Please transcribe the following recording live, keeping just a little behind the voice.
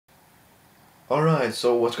Alright,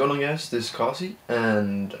 so what's going on, guys? This is Cozzi,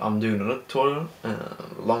 and I'm doing another tutorial.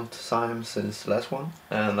 Long time since the last one,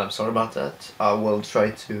 and I'm sorry about that. I will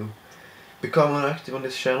try to become more active on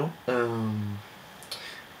this channel,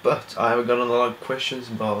 but I have gotten a lot of questions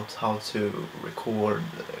about how to record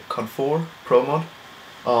Cod 4 Pro Mod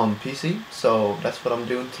on PC, so that's what I'm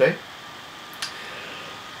doing today.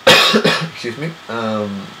 Excuse me.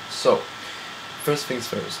 So, first things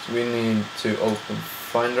first, we need to open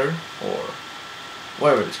Finder, or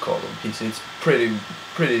whatever it's called on PC. It's pretty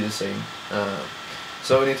the same.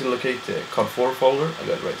 So we need to locate the Cod 4 folder. I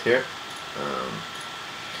got it right here.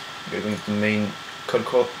 We're going to main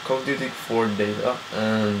Code Duty for data,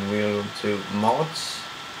 and we're going to mods.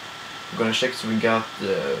 We're gonna check so we got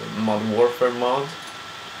the Modern Warfare mod,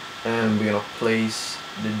 and we're gonna place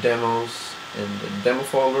the demos in the demo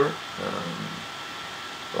folder,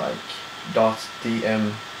 like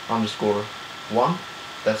 .dm_1.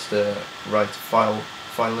 That's the right file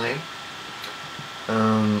name.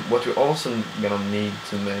 What we're also gonna need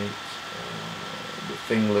to make the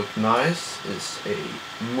thing look nice is a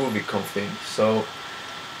movie config. So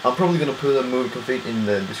I'm probably gonna put a movie config in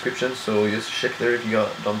the description, so just check there if you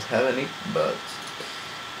don't have any. But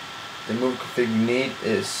the movie config you need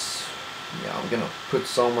is, yeah, I'm gonna put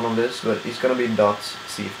someone on this, but it's gonna be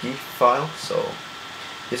 .cfg file. So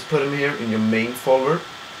just put them here in your main folder.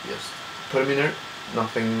 Just put them in there.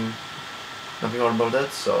 Nothing hard about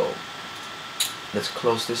that. So let's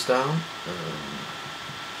close this down,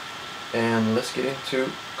 and let's get into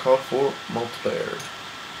Cod 4 multiplayer.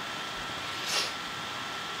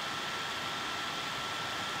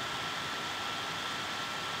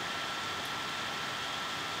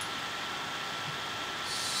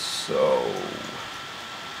 So,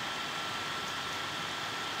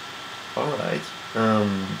 alright,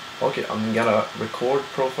 okay, I'm gonna record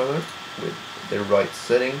profiler with the right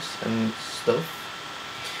settings and stuff.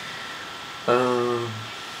 I'm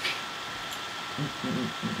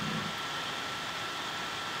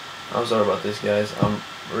sorry about this, guys. I'm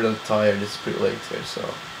really tired. It's pretty late here, so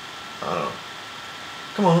I don't know.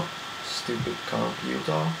 Come on, stupid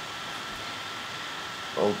computer.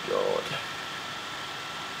 Oh god.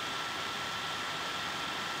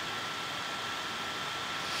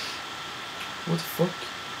 What the fuck?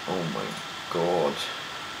 Oh my god.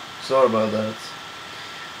 Sorry about that.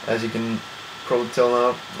 As you can probably tell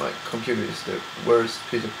now, my computer is the worst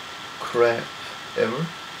piece of crap ever.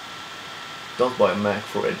 Don't buy a Mac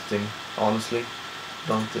for editing, honestly.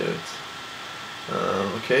 Don't do it.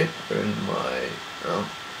 Okay, we're in my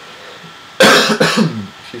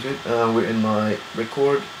excuse me. We're in my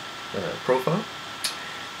record profile.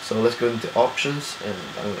 So let's go into options, and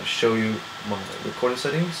I'm gonna show you my recording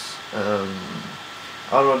settings.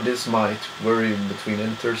 I don't know, this might vary between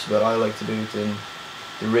editors, but I like to do it in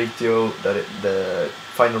the ratio that the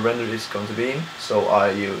final render is going to be in. So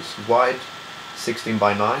I use wide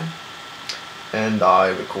 16:9, and I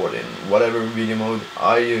record in whatever video mode.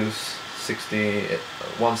 I use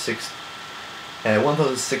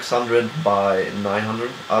 1600 by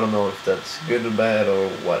 900. I don't know if that's good or bad or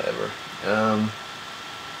whatever.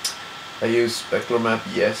 I use specular map,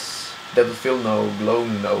 yes. Depth of field, no. Glow,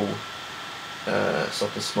 no.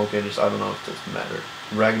 Soft smoke edges, I don't know if that matter.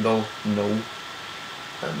 Ragdoll, no.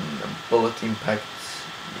 Bullet impacts,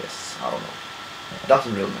 yes, I don't know.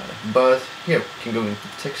 Doesn't really matter. But here we can go into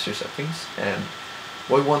texture settings, and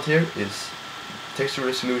what we want here is texture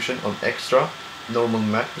resolution on extra, normal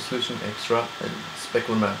map resolution extra, and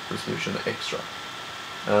specular map resolution extra,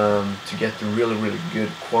 to get the really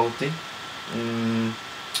good quality.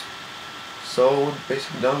 So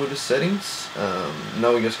basically done with the settings.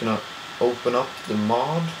 Now we're just gonna open up the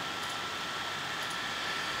mod.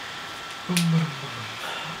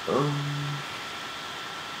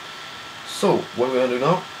 So what we're gonna do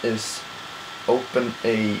now is open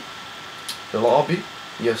a lobby,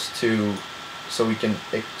 just so we can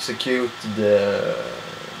execute the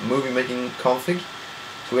movie making config.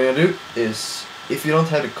 So what we're gonna do is, if you don't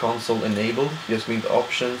have the console enabled, you just go into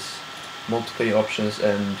options, multiplayer options,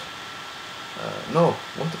 and no,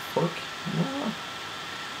 what the fuck? No.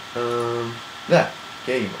 Yeah,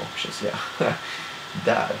 game options, yeah.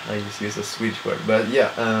 That, I just used a Swedish word, but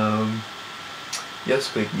yeah,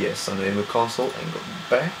 just click yes on the enable console and go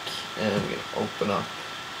back, and we're gonna open up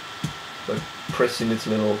by pressing this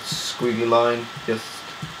little squiggly line just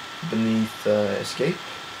beneath escape.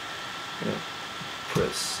 I'm gonna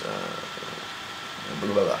press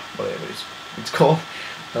blah blah blah, whatever it's called.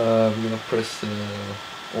 We're gonna press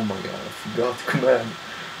oh my god, I forgot the command.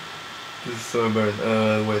 This is so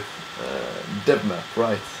embarrassing. With devmap,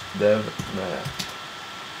 right? Devmap.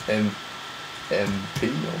 MP, oh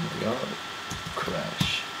my god.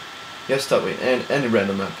 crash. Yes, that way, and any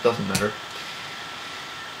random map, doesn't matter.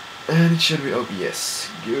 And it should be open, yes,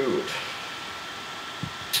 good.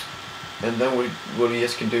 And then what we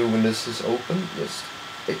just can do when this is open, just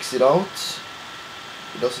exit out.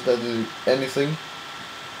 It doesn't have to do anything.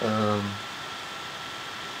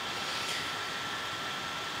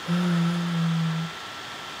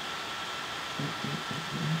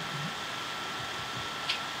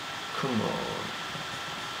 Come on.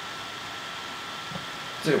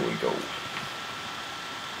 There we go.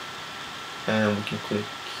 And we can click.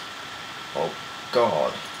 Oh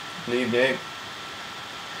God. Leave game.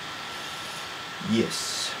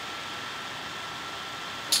 Yes.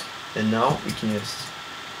 And now we can just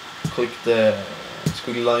click the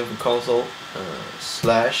squiggly line for console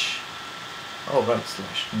slash. Oh right,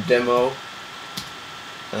 slash demo,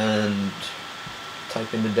 and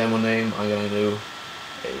type in the demo name. I'm gonna do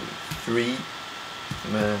a 3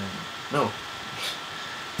 men.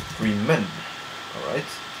 Alright.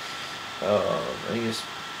 And just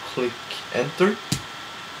click enter.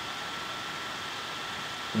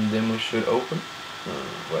 And demo should open.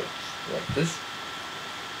 Right, like this.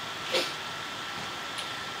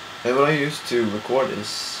 And what I use to record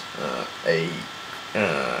is a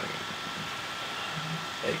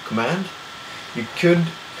command. You could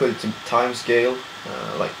put it in time scale,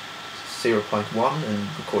 like 0.1 and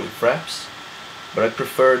record it fraps, but I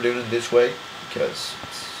prefer doing it this way because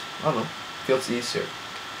it's, I don't know, feels easier.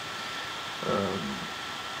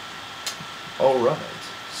 Alright,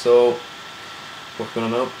 so what we're gonna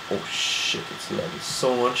know, oh shit, it's lagging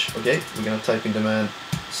so much. Okay, we're gonna type in demand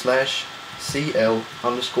slash cl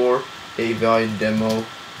underscore avi demo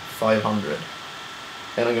 500,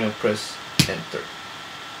 and I'm gonna press enter.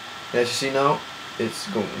 And as you see now, it's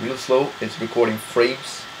going real slow. It's recording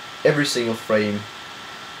frames, every single frame,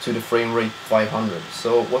 to the frame rate 500.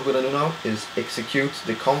 So what we're gonna do now is execute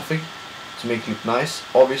the config to make it look nice.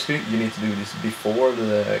 Obviously you need to do this before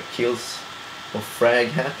the kills or frag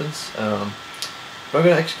happens. But I'm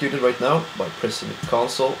gonna execute it right now by pressing the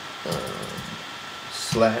console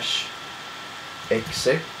slash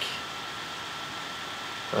exec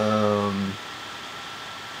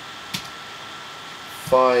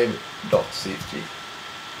 5.cfg.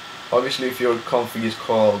 Obviously if your config is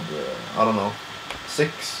called I don't know,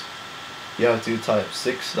 6, you have to type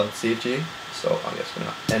 6.cfg. so I'm just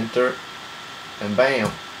gonna enter, and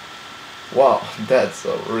bam, wow, that's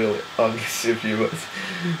a really ugly CFG, but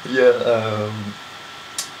yeah,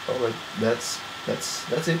 alright, that's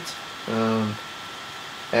it.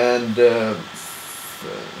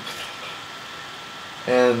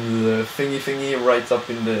 And the thingy right up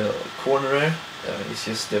in the corner there is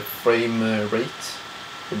just the frame rate.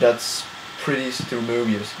 But that's pretty easy to remove.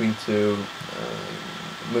 You're just going to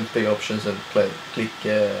multiple options and click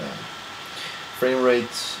frame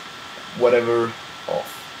rate, whatever,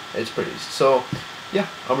 off. It's pretty easy. So yeah,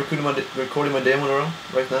 I'm recording my demo around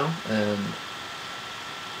right now, and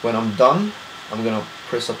when I'm done, I'm gonna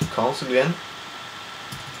press up the console again.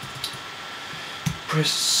 Press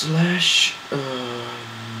slash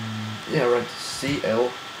yeah, right,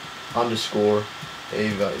 cl underscore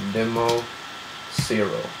avi demo 0,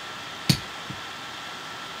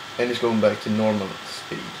 and it's going back to normal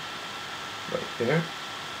speed right here.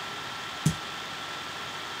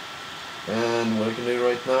 And what I can do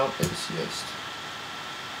right now is just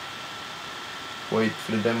wait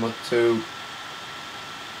for the demo to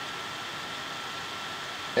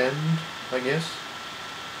end, I guess.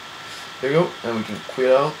 There we go, and we can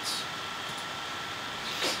quit out.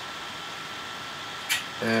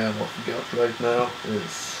 And what we got right now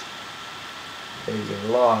is a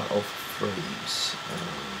lot of frames.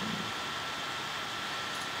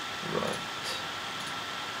 Right.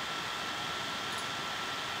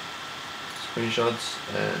 Screenshots,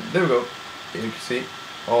 and there we go. You can see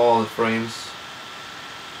all the frames.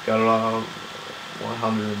 Got around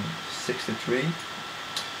 163.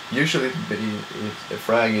 Usually a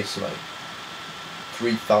frag is like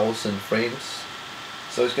 3000 frames,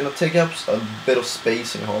 so it's gonna take up a bit of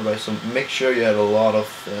space in your hard drive, so make sure you have a lot of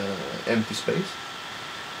empty space.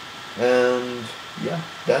 And yeah,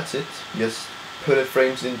 that's it. Just put the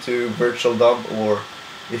frames into virtual dub, or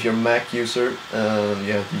if you're a Mac user,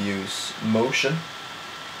 you have to use motion,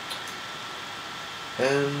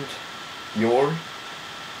 and you're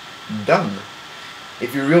done.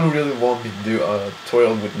 If you really want me to do a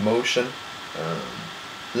tutorial with motion,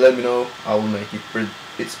 let me know. I will make it.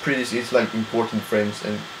 It's pretty easy. It's like importing frames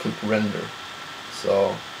and click render.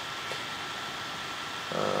 So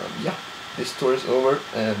yeah, this tour is over,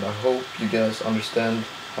 and I hope you guys understand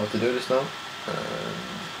how to do this now. And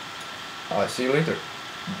I'll see you later.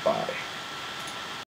 Bye.